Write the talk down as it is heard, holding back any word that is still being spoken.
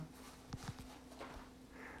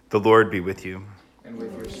The Lord be with you. And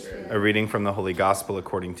with your spirit. A reading from the Holy Gospel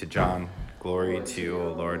according to John. Glory to you,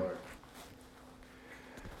 O Lord.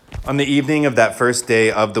 On the evening of that first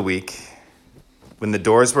day of the week, when the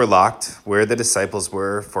doors were locked where the disciples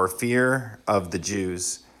were for fear of the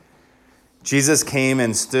Jews, Jesus came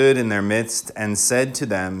and stood in their midst and said to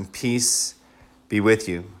them, "Peace be with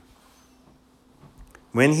you."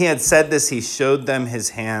 When he had said this, he showed them his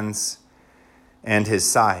hands and his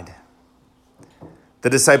side. The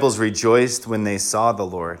disciples rejoiced when they saw the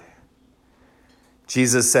Lord.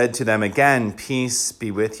 Jesus said to them again, "Peace be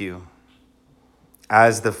with you.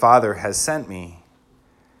 As the Father has sent me,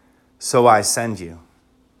 so I send you."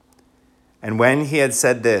 And when he had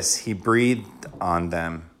said this, he breathed on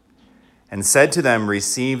them and said to them,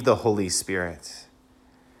 "Receive the Holy Spirit.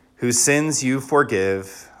 Whose sins you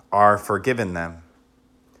forgive are forgiven them,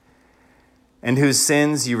 and whose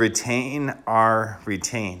sins you retain are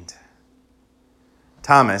retained."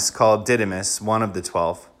 Thomas, called Didymus, one of the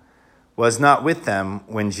 12, was not with them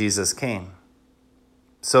when Jesus came.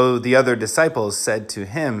 So the other disciples said to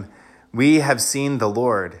him, "We have seen the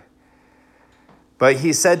Lord." But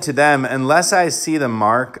he said to them, "Unless I see the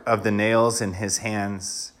mark of the nails in his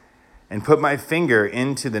hands, and put my finger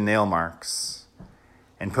into the nail marks,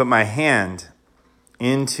 and put my hand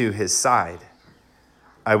into his side,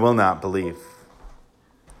 I will not believe."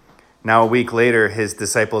 Now a week later, his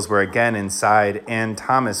disciples were again inside, and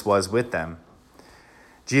Thomas was with them.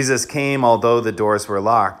 Jesus came, although the doors were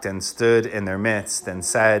locked, and stood in their midst and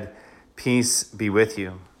said, "Peace be with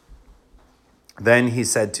you." Then he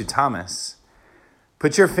said to Thomas,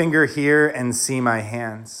 "Put your finger here and see my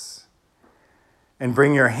hands, and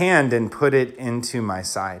bring your hand and put it into my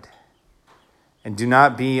side. And do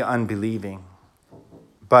not be unbelieving,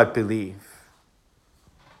 but believe."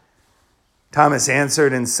 Thomas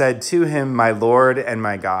answered and said to him, "My Lord and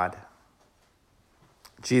my God."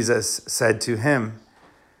 Jesus said to him,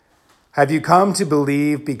 "Have you come to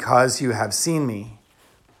believe because you have seen me?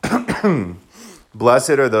 Blessed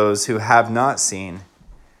are those who have not seen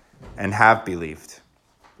and have believed."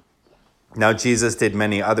 Now Jesus did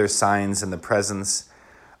many other signs in the presence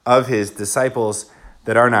of his disciples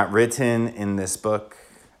that are not written in this book,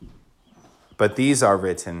 but these are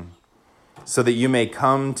written so that you may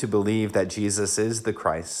come to believe that Jesus is the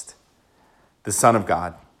Christ, the Son of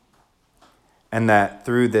God, and that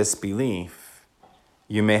through this belief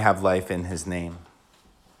you may have life in his name.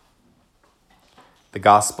 The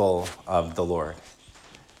Gospel of the Lord.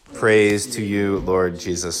 Praise to you, Lord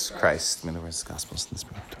Jesus Christ. May the words of the Gospel in this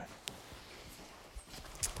book.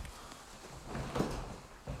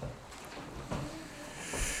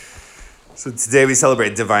 So today we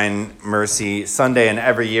celebrate Divine Mercy Sunday, and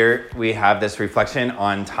every year we have this reflection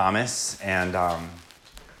on Thomas, and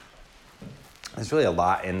there's really a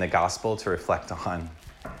lot in the gospel to reflect on.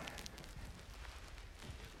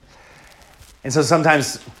 And so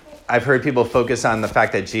sometimes I've heard people focus on the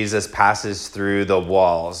fact that Jesus passes through the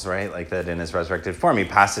walls, right? Like that in his resurrected form, he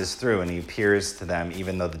passes through and he appears to them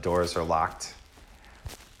even though the doors are locked.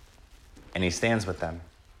 And he stands with them.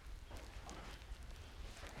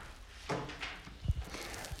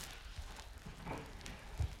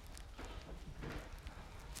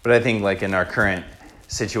 But I think like in our current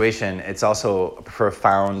situation, it's also a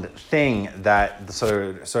profound thing that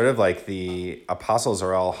sort of like the apostles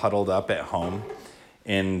are all huddled up at home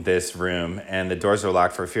in this room and the doors are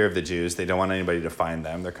locked for fear of the Jews. They don't want anybody to find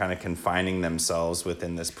them. They're kind of confining themselves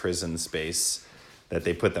within this prison space that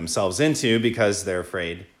they put themselves into because they're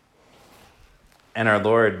afraid. And our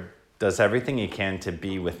Lord does everything he can to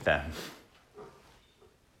be with them.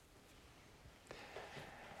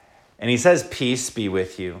 And he says, "Peace be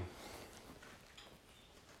with you."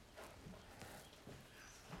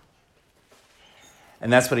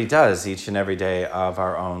 And that's what he does each and every day of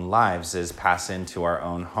our own lives, is pass into our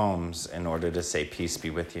own homes in order to say, "Peace be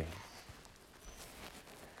with you."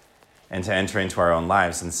 And to enter into our own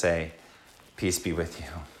lives and say, "Peace be with you."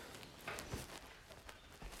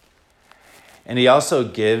 And he also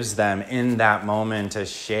gives them in that moment a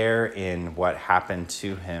share in what happened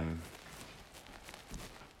to him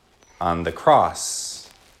on the cross.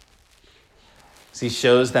 So he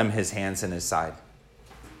shows them his hands and his side,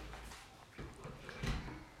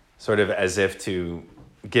 sort of as if to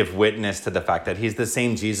give witness to the fact that he's the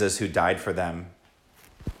same Jesus who died for them.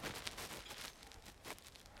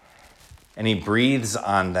 And he breathes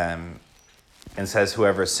on them and says,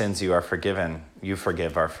 "Whoever sins you are forgiven, you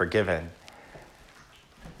forgive are forgiven."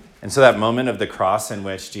 And so that moment of the cross in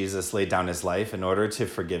which Jesus laid down his life in order to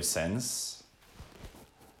forgive sins,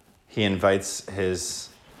 he invites his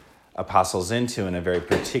apostles into in a very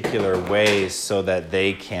particular way so that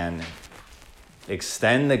they can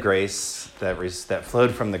extend the grace that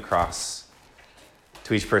flowed from the cross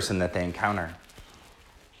to each person that they encounter.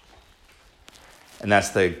 And that's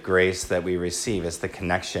the grace that we receive. It's the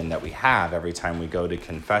connection that we have every time we go to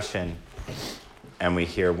confession and we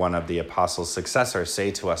hear one of the apostles' successors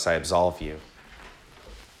say to us, "I absolve you."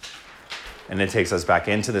 And it takes us back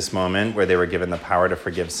into this moment where they were given the power to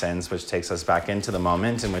forgive sins, which takes us back into the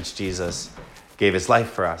moment in which Jesus gave his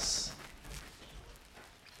life for us.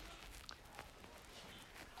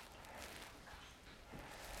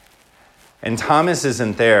 And Thomas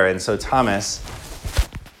isn't there. And so Thomas,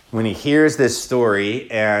 when he hears this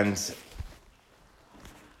story and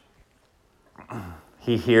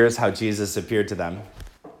he hears how Jesus appeared to them,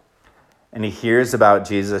 and he hears about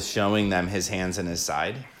Jesus showing them his hands and his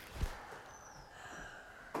side,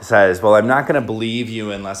 he says, "Well, I'm not going to believe you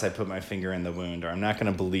unless I put my finger in the wound, or I'm not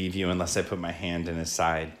going to believe you unless I put my hand in his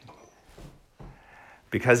side."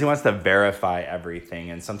 Because he wants to verify everything,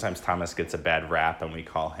 and sometimes Thomas gets a bad rap, and we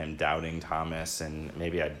call him Doubting Thomas, and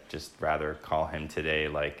maybe I'd just rather call him today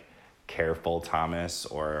like Careful Thomas,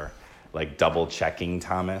 or like Double Checking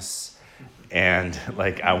Thomas. And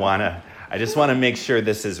like I just want to make sure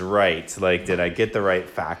this is right. Like, did I get the right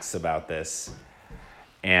facts about this?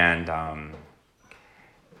 And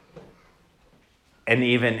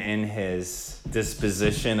even in his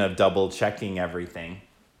disposition of double checking everything,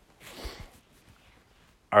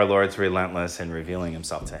 our Lord's relentless in revealing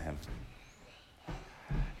himself to him.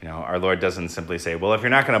 You know, our Lord doesn't simply say, "Well, if you're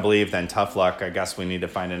not going to believe, then tough luck. I guess we need to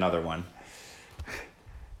find another one."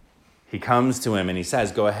 He comes to him and he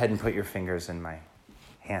says, "Go ahead and put your fingers in my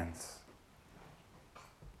hands."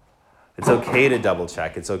 It's okay to double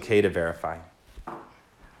check. It's okay to verify.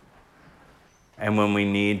 And when we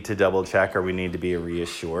need to double check or we need to be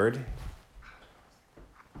reassured,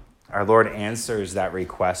 our Lord answers that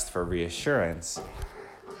request for reassurance.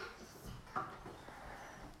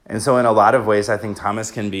 And so in a lot of ways, I think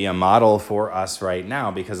Thomas can be a model for us right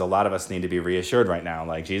now, because a lot of us need to be reassured right now.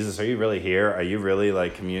 Like, "Jesus, are you really here? Are you really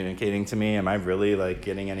like communicating to me? Am I really like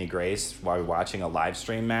getting any grace while watching a live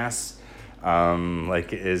stream mass?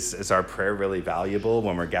 Is our prayer really valuable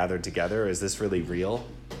when we're gathered together? Is this really real?"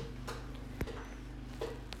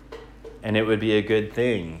 And it would be a good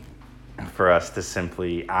thing for us to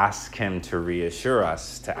simply ask him to reassure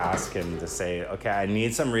us, to ask him to say, "Okay, I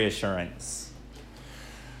need some reassurance.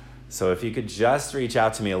 So if you could just reach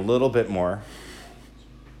out to me a little bit more.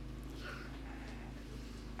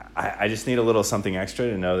 I just need a little something extra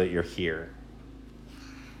to know that you're here."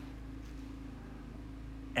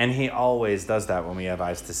 And he always does that when we have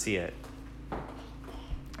eyes to see it.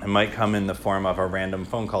 It might come in the form of a random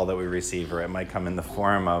phone call that we receive, or it might come in the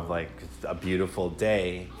form of like a beautiful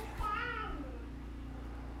day,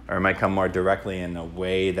 or it might come more directly in a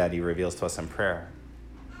way that he reveals to us in prayer.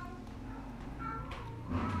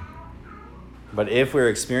 But if we're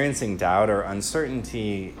experiencing doubt or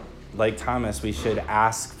uncertainty, like Thomas, we should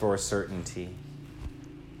ask for certainty.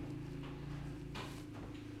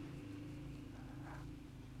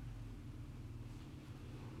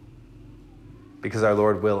 Because our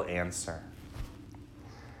Lord will answer.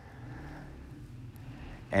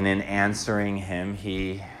 And in answering him,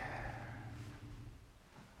 he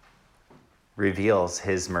reveals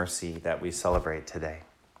his mercy that we celebrate today.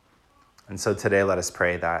 And so today, let us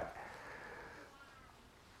pray that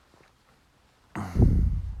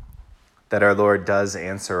our Lord does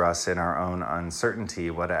answer us in our own uncertainty,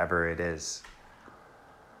 whatever it is.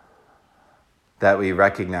 That we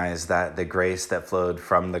recognize that the grace that flowed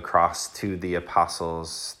from the cross to the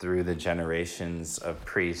apostles through the generations of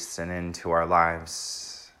priests and into our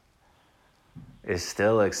lives is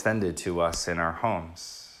still extended to us in our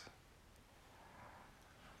homes.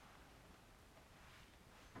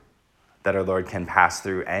 That our Lord can pass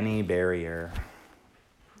through any barrier,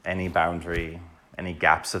 any boundary, any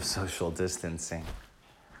gaps of social distancing.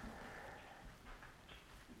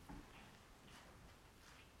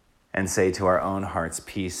 And say to our own hearts,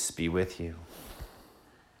 "Peace be with you."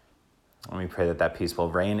 And we pray that that peace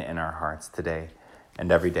will reign in our hearts today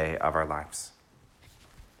and every day of our lives.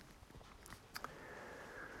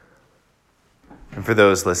 And for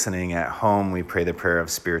those listening at home, we pray the prayer of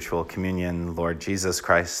spiritual communion. Lord Jesus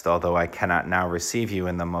Christ, although I cannot now receive you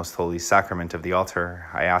in the most holy sacrament of the altar,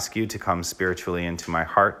 I ask you to come spiritually into my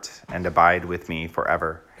heart and abide with me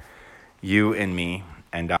forever. You in me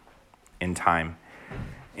and I in time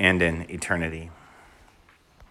and in eternity.